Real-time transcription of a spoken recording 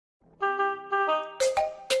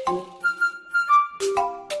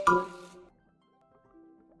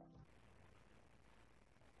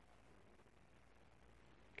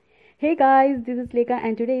Hey guys, this is Leka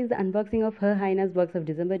and today is the unboxing of Her Highness box of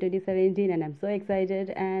December 2017 and I'm so excited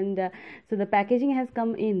and so the packaging has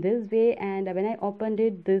come in this way and when I opened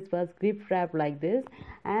it this was gift wrap like this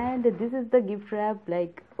and this is the gift wrap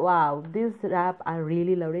like wow, this wrap I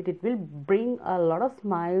really loved it. It will bring a lot of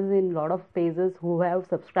smiles in a lot of faces who have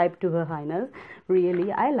subscribed to Her Highness.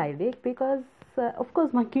 Really, I liked it because of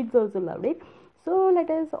course my kids also loved it. So let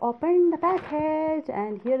us open the package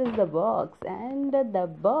and here is the box and the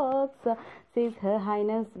box says Her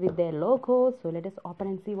Highness with their logo. So let us open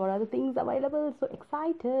and see what are the things available. So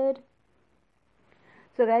excited.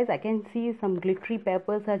 So guys, I can see some glittery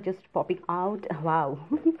peppers are just popping out. Wow.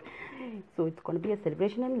 So it's going to be a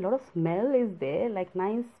celebration and a lot of smell is there, like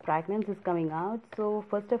nice fragrance is coming out. So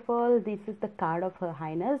first of all, this is the card of Her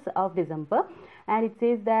Highness of December and it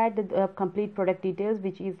says that the complete product details,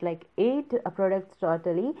 which is like 8 products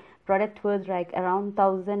totally. Product was like around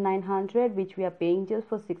 1900, which we are paying just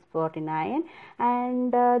for 649,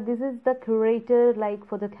 and this is the curator like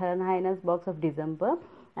for the Her Highness box of December.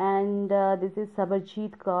 And this is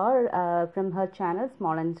Sabarjeet Kaur from her channel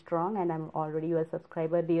Small and Strong, and I'm already a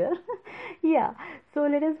subscriber dear. Yeah, so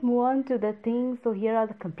let us move on to the things. So here are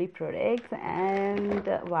the complete products and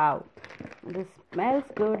wow, this smells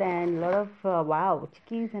good and a lot of wow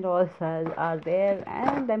chickies and all are there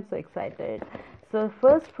and I'm so excited. So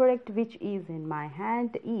first product which is in my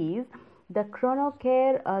hand is the Chrono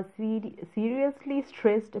Care seriously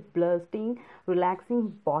stressed blasting relaxing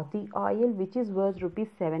body oil, which is worth rupees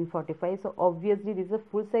 745. So obviously this is a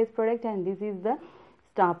full size product and this is the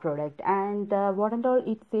star product. And what and all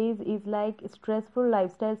it says is like stressful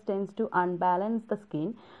lifestyle tends to unbalance the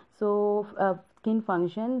skin. So skin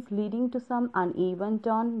functions leading to some uneven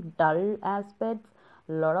tone, dull aspects,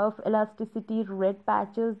 lot of elasticity, red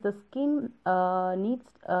patches. The skin needs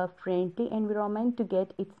a friendly environment to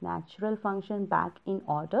get its natural function back in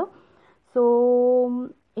order. So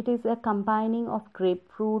it is a combining of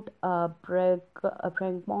grapefruit,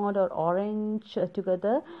 bergamot or orange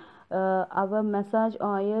together. Our massage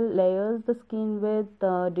oil layers the skin with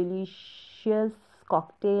delicious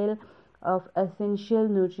cocktail of essential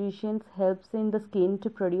nutrition, helps in the skin to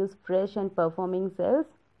produce fresh and performing cells,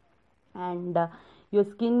 and your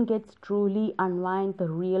skin gets truly unwind the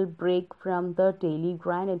real break from the daily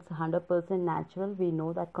grind. It's 100% natural. We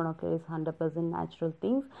know that Konokere is 100% natural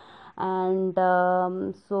things, and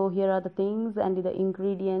so here are the things and the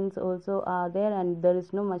ingredients also are there, and there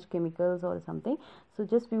is no much chemicals or something. So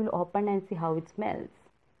just we will open and see how it smells.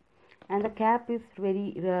 And the cap is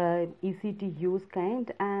very easy to use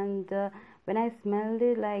kind, and when I smelled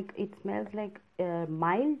it, like it smells like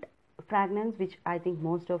mild fragrance, which I think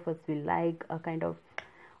most of us will like, a kind of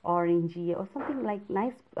orangey or something like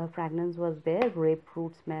nice fragrance was there,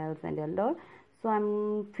 grapefruit smells and all. So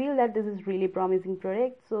I'm feel that this is really promising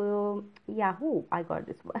product. So yahoo, I got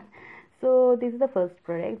this one. So this is the first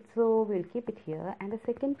product, so we'll keep it here. And the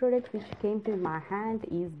second product which came to my hand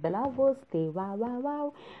is Bella Voste. Wow, wow,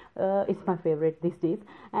 wow. It's my favorite these days,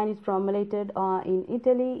 and it's formulated in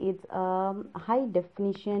Italy. It's high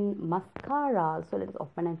definition mascara. So let's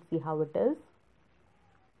open and see how it is.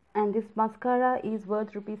 And this mascara is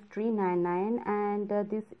worth rupees 399, and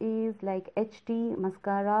this is like HD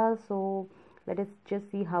mascara. So let us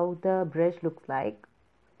just see how the brush looks like.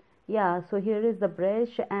 Yeah, so here is the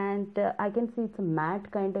brush, and I can see it's a matte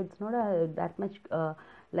kind of, it's not a that much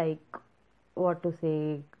like what to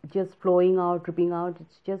say, just flowing out, dripping out,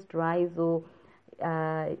 it's just dry. So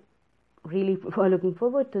uh, really looking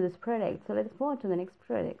forward to this product. So let's move on to the next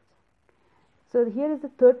product. So here is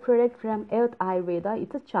the third product from Earth Ayurveda.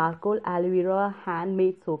 It's a charcoal aloe vera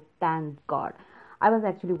handmade soap. Thank God. I was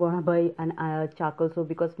actually gonna buy an charcoal soap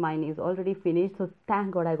because mine is already finished. So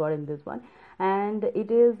thank God I got in this one. And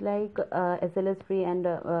it is like SLS free, and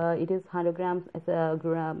it is 100 grams as a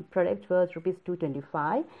product worth rupees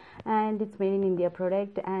 225, and it's made in India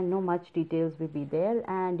product, and no much details will be there.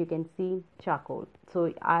 And you can see charcoal.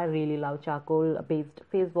 So I really love charcoal based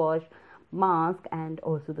face wash, mask, and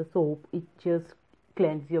also the soap. It just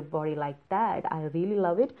cleanse your body like that. I really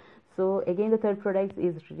love it. So again, the third product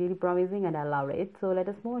is really promising and I love it. So let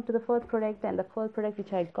us move on to the fourth product, and the fourth product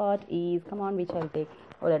which I got is, come on, which I'll take.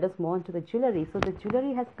 Oh, let us move on to the jewelry. So the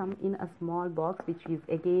jewelry has come in a small box, which is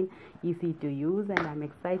again easy to use, and I'm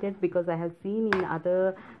excited because I have seen in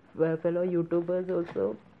other fellow YouTubers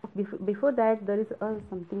also. Before that, there is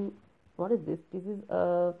something. What is this? This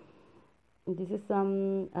is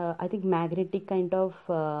some I think magnetic kind of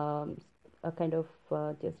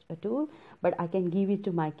just a tool, but I can give it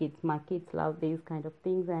to my kids. My kids love these kind of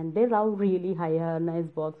things, and they love really nice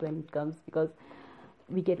box when it comes, because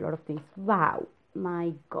we get a lot of things. Wow,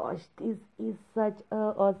 My gosh, this is such a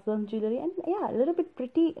awesome jewelry, and yeah, a little bit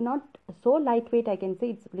pretty, not so lightweight. I can say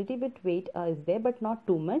it's a little bit weight is there, but not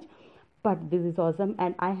too much. But this is awesome,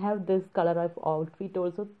 and I have this color of outfit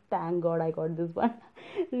also. Thank God I got this one.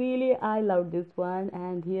 Really, I love this one.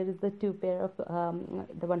 And here is the two pair of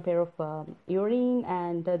the one pair of earring,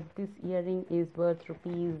 and this earring is worth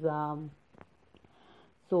rupees.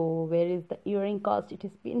 So where is the earring cost? It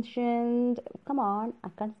is mentioned. Come on, I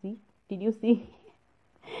can't see. Did you see?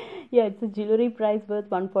 Yeah, it's a jewelry price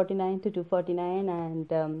worth 149 to 249,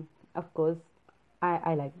 and of course,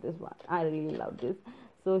 I like this one. I really love this.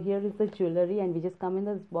 So here is the jewelry, and we just come in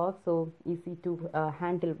this box, so easy to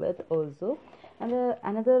handle with also. And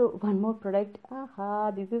another one more product.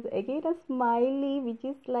 Aha, this is again a smiley, which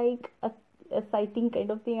is like a sighting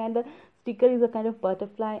kind of thing, and the sticker is a kind of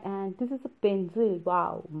butterfly, and this is a pencil.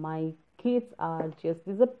 Wow, my kids are just,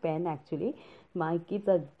 this is a pen actually. My kids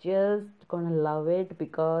are just gonna love it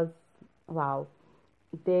because wow,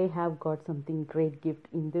 they have got something great gift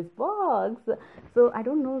in this box. So I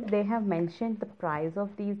don't know, they have mentioned the price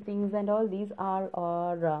of these things and all. These are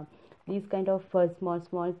or these kind of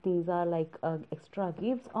small things are like extra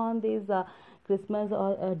gifts on this Christmas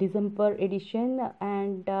or December edition.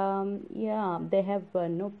 And yeah, they have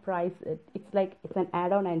no price. It's like it's an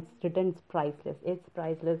add-on, and it's written it's priceless. It's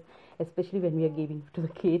priceless, especially when we are giving to the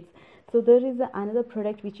kids. So there is another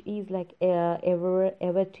product which is like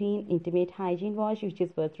Everteen Intimate Hygiene Wash, which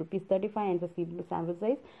is worth rupees 35, and the sample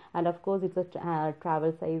size. And of course, it's a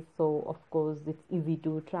travel size, so of course it's easy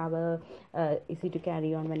to travel, easy to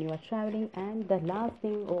carry on when you are traveling. And the last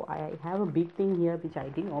thing, oh, I have a big thing here which I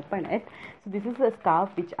didn't open it. So this is a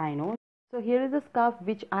scarf which I know. So here is a scarf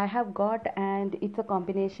which I have got, and it's a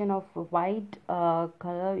combination of white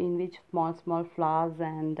color in which small flowers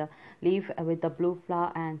and leaf with the blue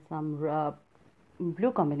flower and some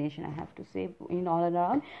blue combination, I have to say, in all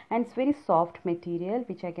around. And it's very soft material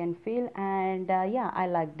which I can feel, and yeah, I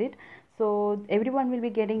liked it. So everyone will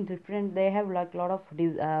be getting different. They have like a lot of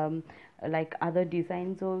like other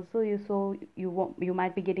designs also. You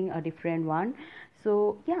might be getting a different one.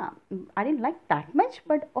 So yeah, I didn't like that much,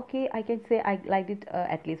 but okay, I can say I liked it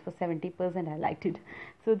at least for 70%. I liked it.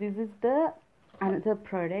 So this is the another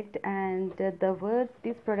product, and the worth,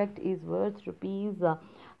 this product is worth rupees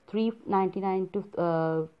 399 to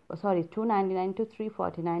sorry 299 to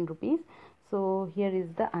 349 rupees. So here is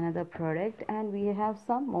the another product, and we have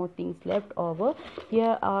some more things left over.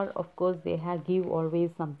 Here are, of course, they have give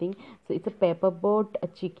always something. So it's a paper boat, a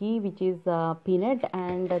chicky, which is peanut,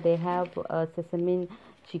 and they have sesame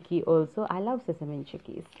chicky also. I love sesame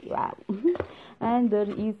chickies. Wow. And there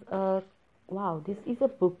is a, wow, this is a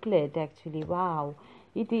booklet actually. Wow,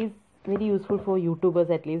 it is very useful for YouTubers.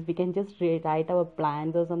 At least we can just write our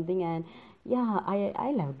plans or something. And yeah,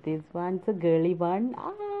 I love this one. It's a girly one.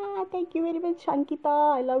 Thank you very much,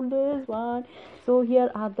 Shankita. I love this one. So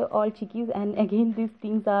here are the all chickies, and again these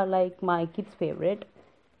things are like my kids' favorite,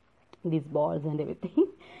 these balls and everything.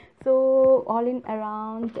 So all in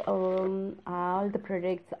around, all the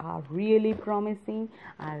products are really promising.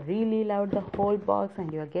 I really love the whole box,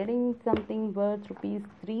 and you're getting something worth rupees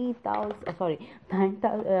 3,000 sorry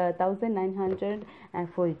 9,900,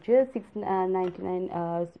 and for just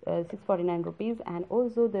 649 rupees. And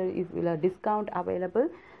also there is a discount available,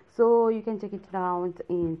 so you can check it out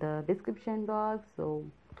in the description box. So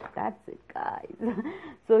that's it, guys.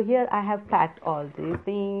 So here I have packed all these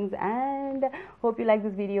things, and hope you like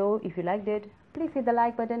this video. If you liked it, please hit the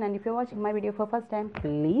like button, and if you're watching my video for first time,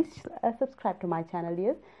 please subscribe to my channel,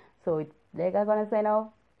 dear. So it's like I'm gonna sign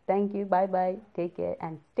off. Thank you, bye bye, take care,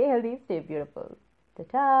 and stay healthy, stay beautiful.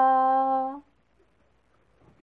 Ta-ta.